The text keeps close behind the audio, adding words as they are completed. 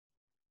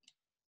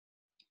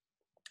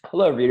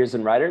Hello, readers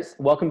and writers.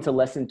 Welcome to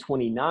lesson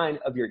 29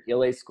 of your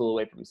ELA School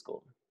Away from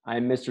School. I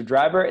am Mr.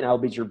 Driver, and I will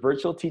be your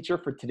virtual teacher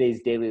for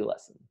today's daily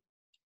lesson.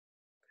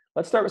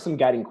 Let's start with some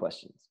guiding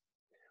questions.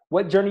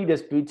 What journey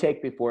does food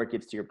take before it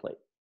gets to your plate?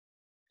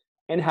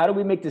 And how do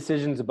we make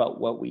decisions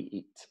about what we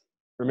eat?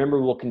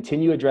 Remember, we'll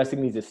continue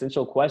addressing these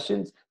essential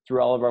questions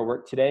through all of our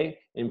work today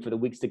and for the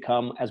weeks to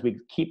come as we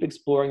keep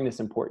exploring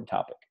this important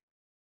topic.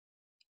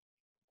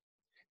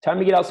 Time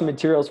to get out some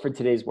materials for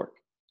today's work.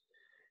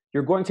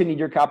 You're going to need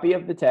your copy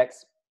of the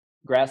text,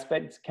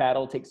 Grass-Fed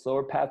Cattle Take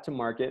Slower Path to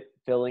Market,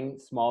 Filling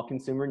Small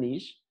Consumer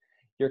Niche,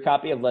 your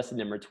copy of lesson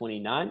number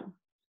 29,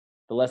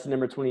 the lesson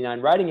number 29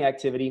 writing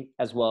activity,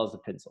 as well as a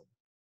pencil.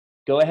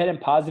 Go ahead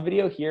and pause the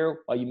video here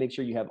while you make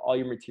sure you have all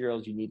your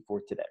materials you need for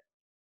today.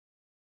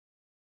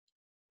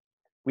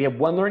 We have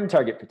one learning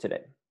target for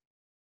today.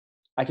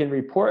 I can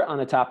report on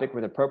a topic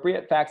with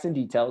appropriate facts and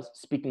details,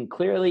 speaking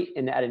clearly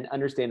and at an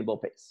understandable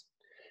pace.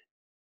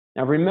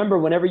 Now remember,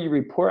 whenever you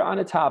report on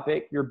a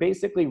topic, you're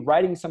basically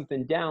writing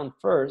something down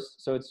first.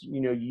 So it's,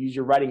 you use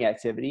your writing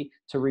activity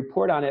to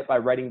report on it by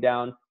writing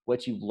down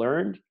what you've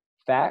learned,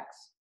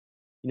 facts,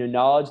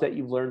 knowledge that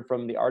you've learned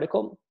from the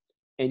article.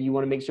 And you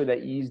want to make sure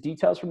that you use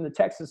details from the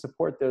text to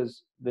support the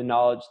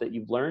knowledge that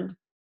you've learned.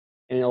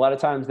 And a lot of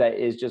times that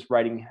is just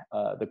writing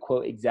the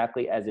quote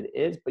exactly as it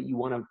is, but you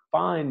want to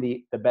find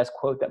the best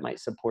quote that might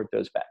support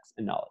those facts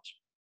and knowledge.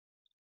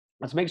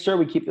 Let's make sure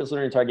we keep this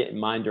learning target in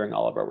mind during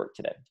all of our work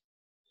today.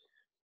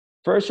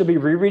 First, you'll be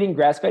rereading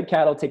Grass-Fed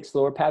Cattle Take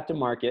Slower Path to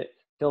Market,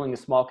 Filling a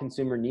Small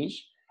Consumer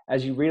Niche.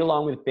 As you read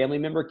along with a family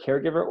member,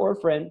 caregiver, or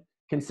friend,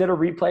 consider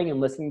replaying and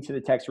listening to the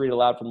text read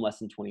aloud from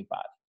lesson 25.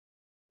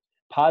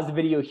 Pause the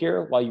video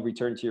here while you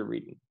return to your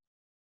reading.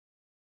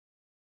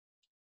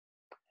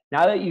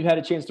 Now that you've had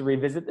a chance to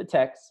revisit the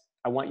text,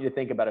 I want you to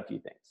think about a few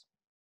things.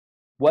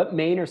 What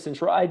main or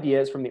central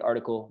ideas from the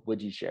article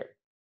would you share?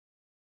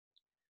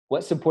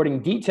 What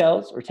supporting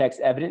details or text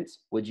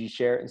evidence would you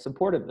share in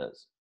support of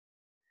those?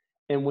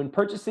 And when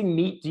purchasing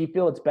meat, do you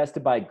feel it's best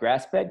to buy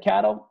grass-fed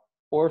cattle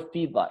or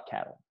feedlot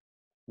cattle?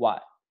 Why?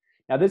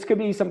 Now, this could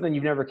be something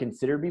you've never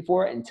considered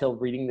before until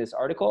reading this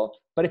article,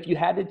 but if you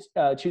had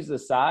to choose a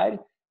side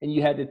and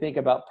you had to think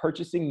about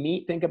purchasing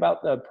meat, think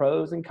about the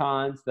pros and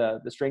cons, the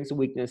strengths and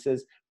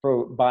weaknesses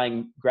for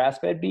buying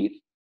grass-fed beef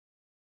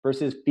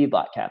versus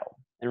feedlot cattle.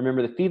 And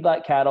remember, the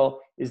feedlot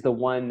cattle is the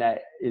one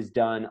that is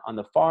done on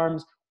the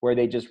farms where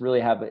they just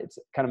really have, it's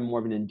kind of more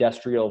of an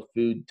industrial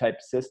food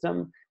type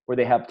system, where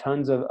they have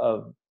tons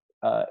of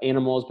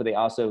animals, but they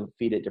also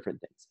feed it different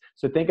things.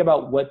 So think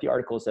about what the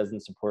article says in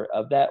support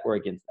of that or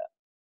against that.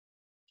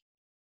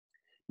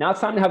 Now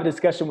it's time to have a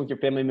discussion with your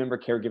family member,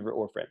 caregiver,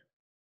 or friend.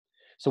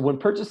 So when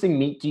purchasing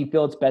meat, do you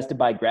feel it's best to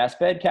buy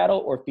grass-fed cattle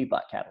or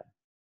feedlot cattle?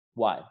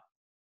 Why?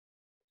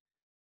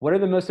 What are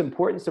the most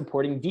important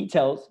supporting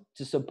details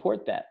to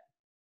support that?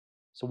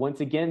 So once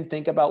again,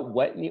 think about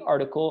what in the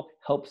article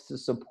helps to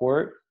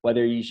support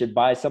whether you should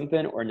buy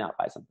something or not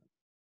buy something.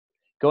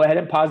 Go ahead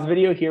and pause the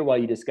video here while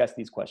you discuss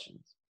these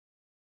questions.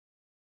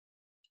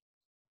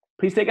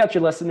 Please take out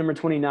your lesson number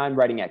 29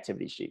 writing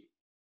activity sheet.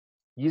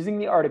 Using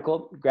the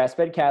article,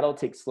 Grass-Fed Cattle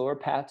Take Slower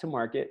Path to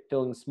Market,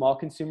 Filling Small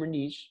Consumer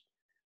Niche,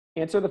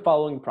 answer the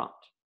following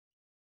prompt.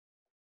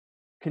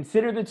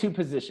 Consider the two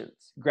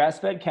positions,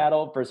 grass-fed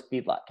cattle versus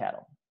feedlot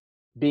cattle,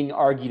 being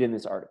argued in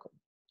this article.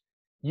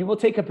 You will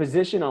take a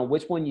position on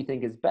which one you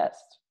think is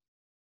best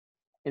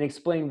and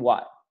explain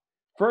why.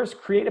 First,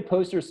 create a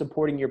poster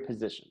supporting your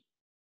position.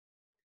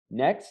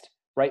 Next,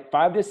 write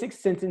 5 to 6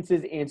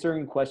 sentences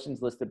answering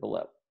questions listed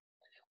below.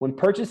 When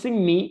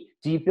purchasing meat,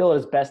 do you feel it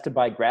is best to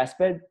buy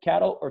grass-fed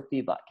cattle or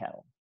feedlot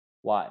cattle?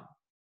 Why?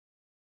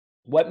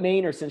 What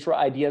main or central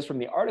ideas from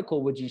the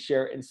article would you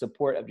share in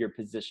support of your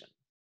position?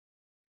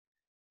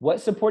 What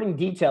supporting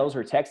details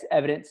or text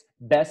evidence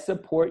best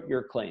support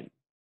your claim?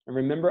 And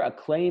remember, a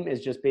claim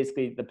is just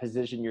basically the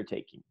position you're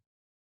taking.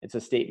 It's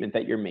a statement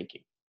that you're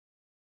making.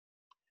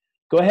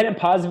 Go ahead and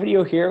pause the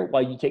video here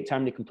while you take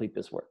time to complete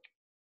this work.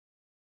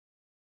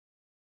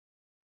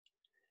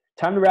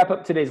 Time to wrap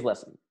up today's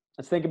lesson.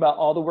 Let's think about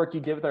all the work you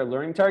did with our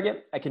learning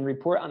target. I can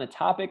report on a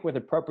topic with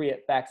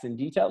appropriate facts and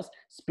details,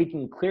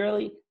 speaking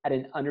clearly at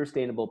an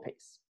understandable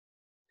pace.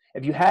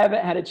 If you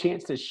haven't had a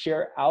chance to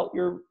share out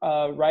your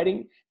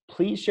writing,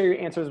 please share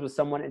your answers with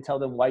someone and tell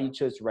them why you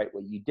chose to write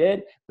what you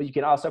did. But you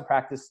can also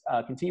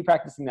continue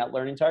practicing that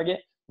learning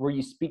target where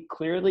you speak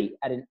clearly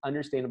at an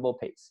understandable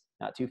pace.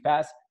 Not too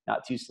fast,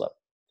 not too slow.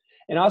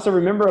 And also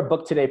remember a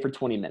book today for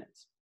 20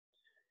 minutes.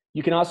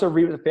 You can also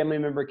read with a family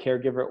member,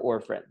 caregiver,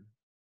 or friend.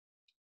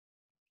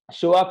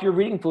 Show off your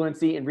reading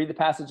fluency and read the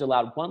passage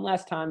aloud one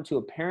last time to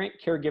a parent,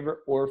 caregiver,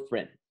 or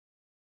friend.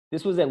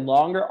 This was a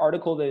longer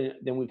article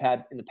than we've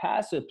had in the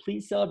past, so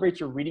please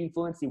celebrate your reading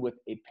fluency with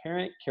a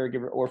parent,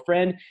 caregiver, or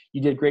friend. You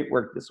did great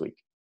work this week.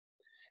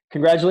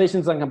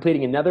 Congratulations on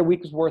completing another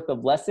week's worth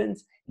of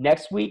lessons.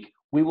 Next week,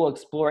 we will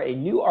explore a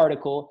new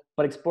article,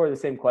 but explore the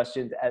same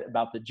questions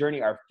about the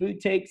journey our food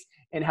takes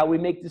and how we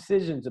make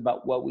decisions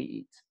about what we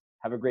eat.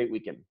 Have a great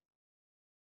weekend.